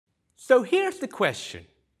So here's the question.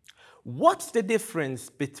 What's the difference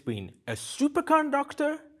between a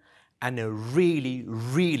superconductor and a really,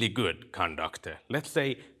 really good conductor? Let's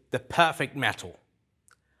say the perfect metal.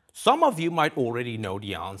 Some of you might already know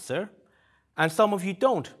the answer, and some of you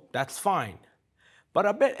don't. That's fine. But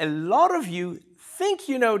I bet a lot of you think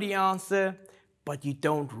you know the answer, but you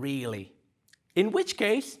don't really. In which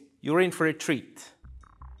case, you're in for a treat.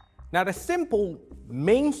 Now, the simple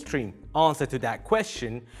mainstream answer to that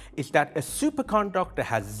question is that a superconductor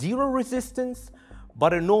has zero resistance,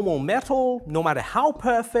 but a normal metal, no matter how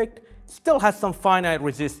perfect, still has some finite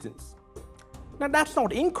resistance. Now, that's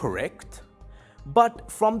not incorrect, but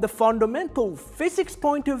from the fundamental physics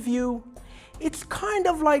point of view, it's kind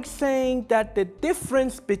of like saying that the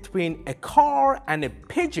difference between a car and a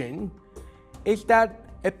pigeon is that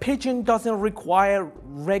a pigeon doesn't require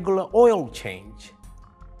regular oil change.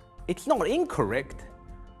 It's not incorrect,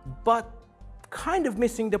 but kind of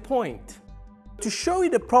missing the point. To show you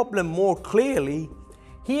the problem more clearly,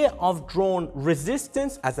 here I've drawn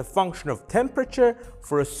resistance as a function of temperature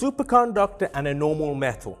for a superconductor and a normal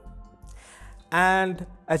metal. And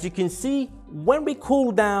as you can see, when we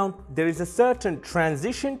cool down, there is a certain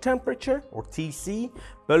transition temperature, or Tc,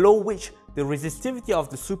 below which the resistivity of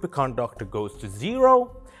the superconductor goes to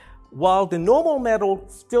zero, while the normal metal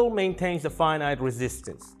still maintains a finite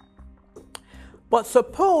resistance. But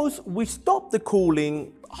suppose we stop the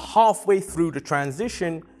cooling halfway through the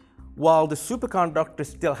transition while the superconductor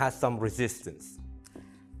still has some resistance.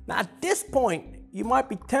 Now, at this point, you might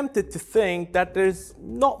be tempted to think that there's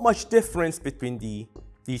not much difference between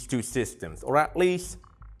these two systems, or at least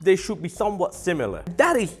they should be somewhat similar.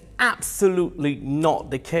 That is absolutely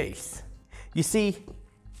not the case. You see,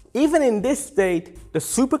 even in this state, the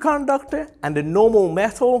superconductor and the normal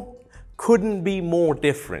metal couldn't be more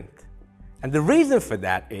different. And the reason for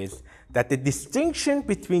that is that the distinction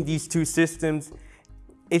between these two systems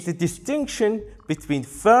is a distinction between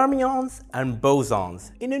fermions and bosons.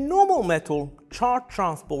 In a normal metal, charge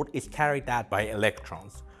transport is carried out by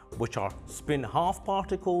electrons, which are spin-half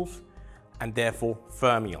particles and therefore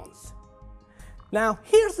fermions. Now,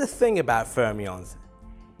 here's the thing about fermions.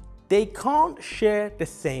 They can't share the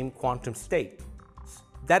same quantum state.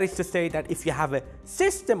 That is to say that if you have a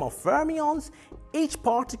system of fermions, each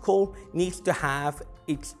particle needs to have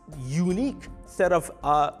its unique set of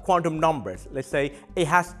quantum numbers. Let's say it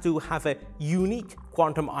has to have a unique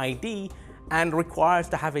quantum ID and requires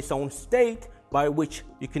to have its own state by which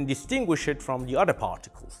you can distinguish it from the other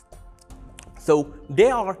particles. So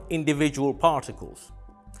they are individual particles.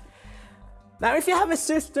 Now, if you have a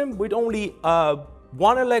system with only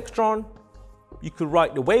one electron, you could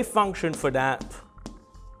write the wave function for that,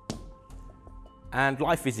 and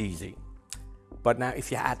life is easy. But now,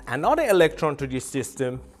 if you add another electron to this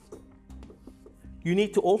system, you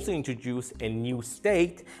need to also introduce a new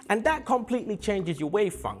state, and that completely changes your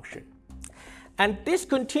wave function. And this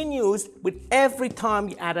continues with every time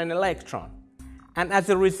you add an electron. And as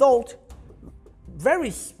a result,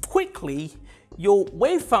 very quickly, your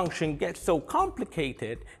wave function gets so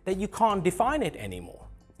complicated that you can't define it anymore.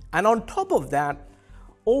 And on top of that,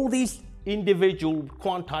 all these individual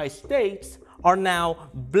quantized states are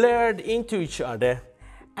now blurred into each other,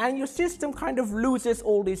 and your system kind of loses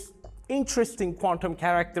all these interesting quantum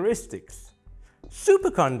characteristics.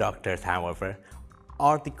 Superconductors, however,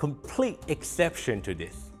 are the complete exception to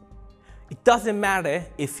this. It doesn't matter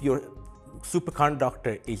if your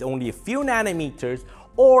superconductor is only a few nanometers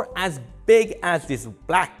or as big as this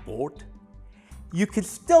blackboard. You can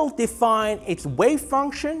still define its wave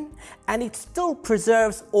function, and it still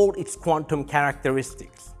preserves all its quantum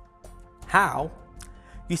characteristics. How?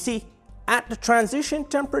 You see, at the transition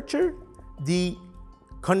temperature, the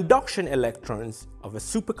conduction electrons of a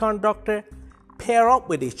superconductor pair up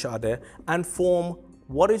with each other and form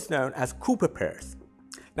what is known as Cooper pairs.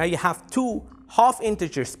 Now, you have two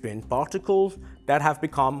half-integer spin particles that have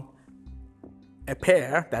become a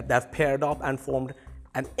pair, that have paired up and formed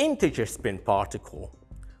an integer spin particle,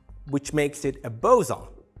 which makes it a boson.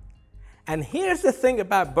 And here's the thing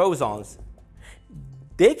about bosons.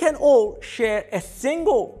 They can all share a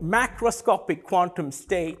single macroscopic quantum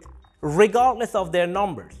state regardless of their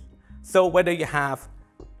numbers. So whether you have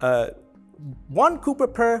one Cooper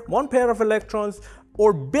pair, one pair of electrons,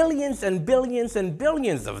 or billions and billions and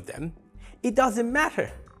billions of them, it doesn't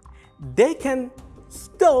matter. They can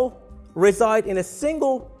still reside in a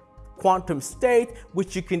single quantum state,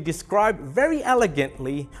 which you can describe very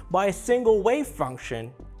elegantly by a single wave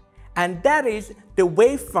function. And that is the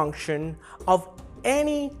wave function of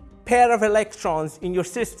any pair of electrons in your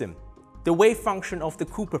system, the wave function of the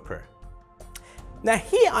Cooper pair. Now,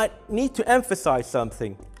 here I need to emphasize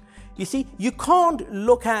something. You see, you can't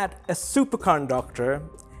look at a superconductor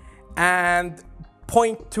and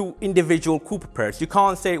point to individual Cooper pairs. You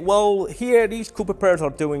can't say, well, here these Cooper pairs are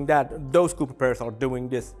doing that, those Cooper pairs are doing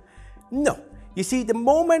this. No. You see, the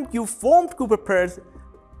moment you formed Cooper pairs,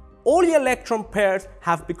 all the electron pairs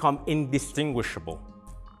have become indistinguishable.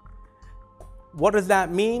 What does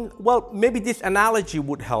that mean? Well, maybe this analogy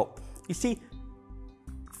would help. You see,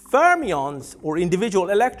 fermions or individual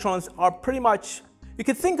electrons are pretty much, you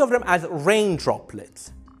could think of them as rain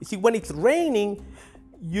droplets. You see, when it's raining,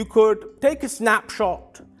 you could take a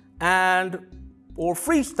snapshot or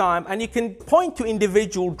freeze time, and you can point to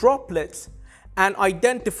individual droplets and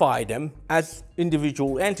identify them as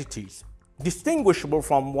individual entities, distinguishable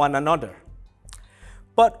from one another.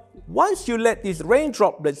 But once you let these rain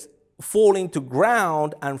droplets fall into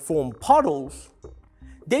ground and form puddles,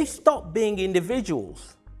 they stop being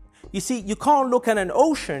individuals. You see, you can't look at an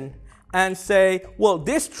ocean and say, well,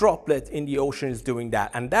 this droplet in the ocean is doing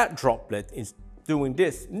that, and that droplet is doing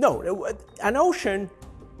this. No, an ocean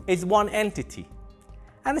is one entity.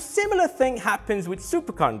 And a similar thing happens with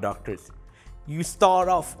superconductors. You start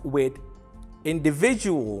off with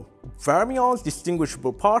individual fermions,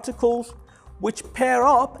 distinguishable particles, which pair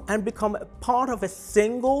up and become a part of a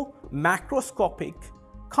single macroscopic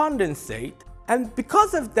condensate. And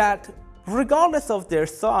because of that, regardless of their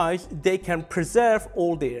size, they can preserve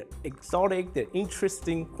all their exotic, their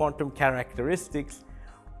interesting quantum characteristics,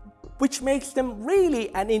 which makes them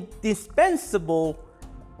really an indispensable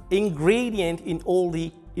ingredient in all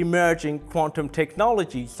the emerging quantum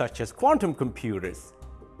technologies such as quantum computers.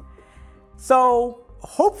 So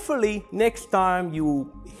hopefully next time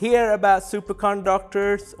you hear about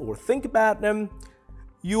superconductors or think about them,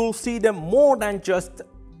 you'll see them more than just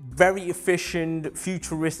very efficient,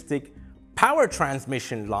 futuristic power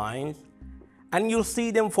transmission lines, and you'll see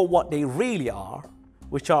them for what they really are,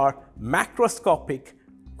 which are macroscopic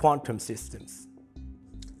quantum systems.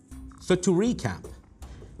 So to recap,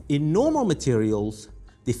 in normal materials,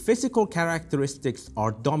 the physical characteristics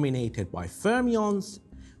are dominated by fermions,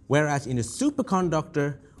 whereas in a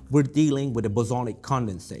superconductor, we're dealing with a bosonic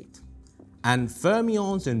condensate. And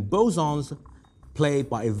fermions and bosons play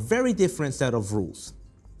by a very different set of rules.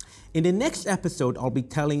 In the next episode, I'll be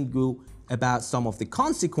telling you about some of the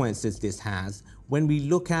consequences this has when we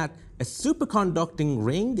look at a superconducting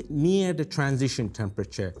ring near the transition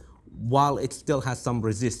temperature while it still has some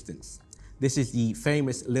resistance. This is the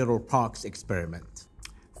famous Little Parks experiment.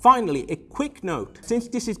 Finally, a quick note. Since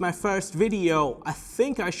this is my first video, I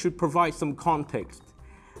think I should provide some context.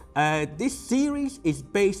 This series is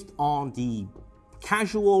based on the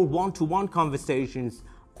casual one-to-one conversations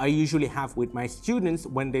I usually have with my students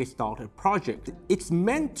when they start a project. It's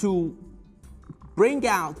meant to bring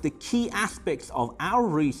out the key aspects of our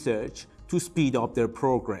research to speed up their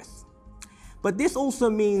progress. But this also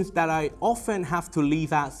means that I often have to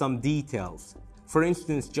leave out some details. For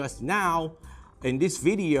instance, just now, in this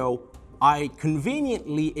video, I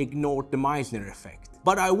conveniently ignored the Meissner effect.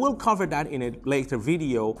 But I will cover that in a later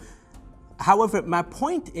video. However, my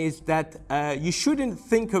point is that you shouldn't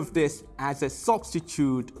think of this as a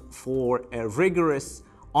substitute for a rigorous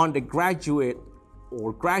undergraduate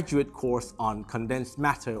or graduate course on condensed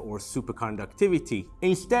matter or superconductivity.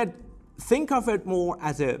 Instead, think of it more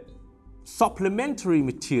as a supplementary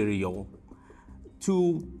material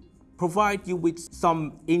to provide you with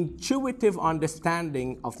some intuitive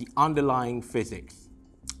understanding of the underlying physics.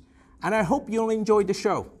 And I hope you'll enjoy the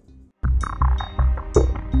show.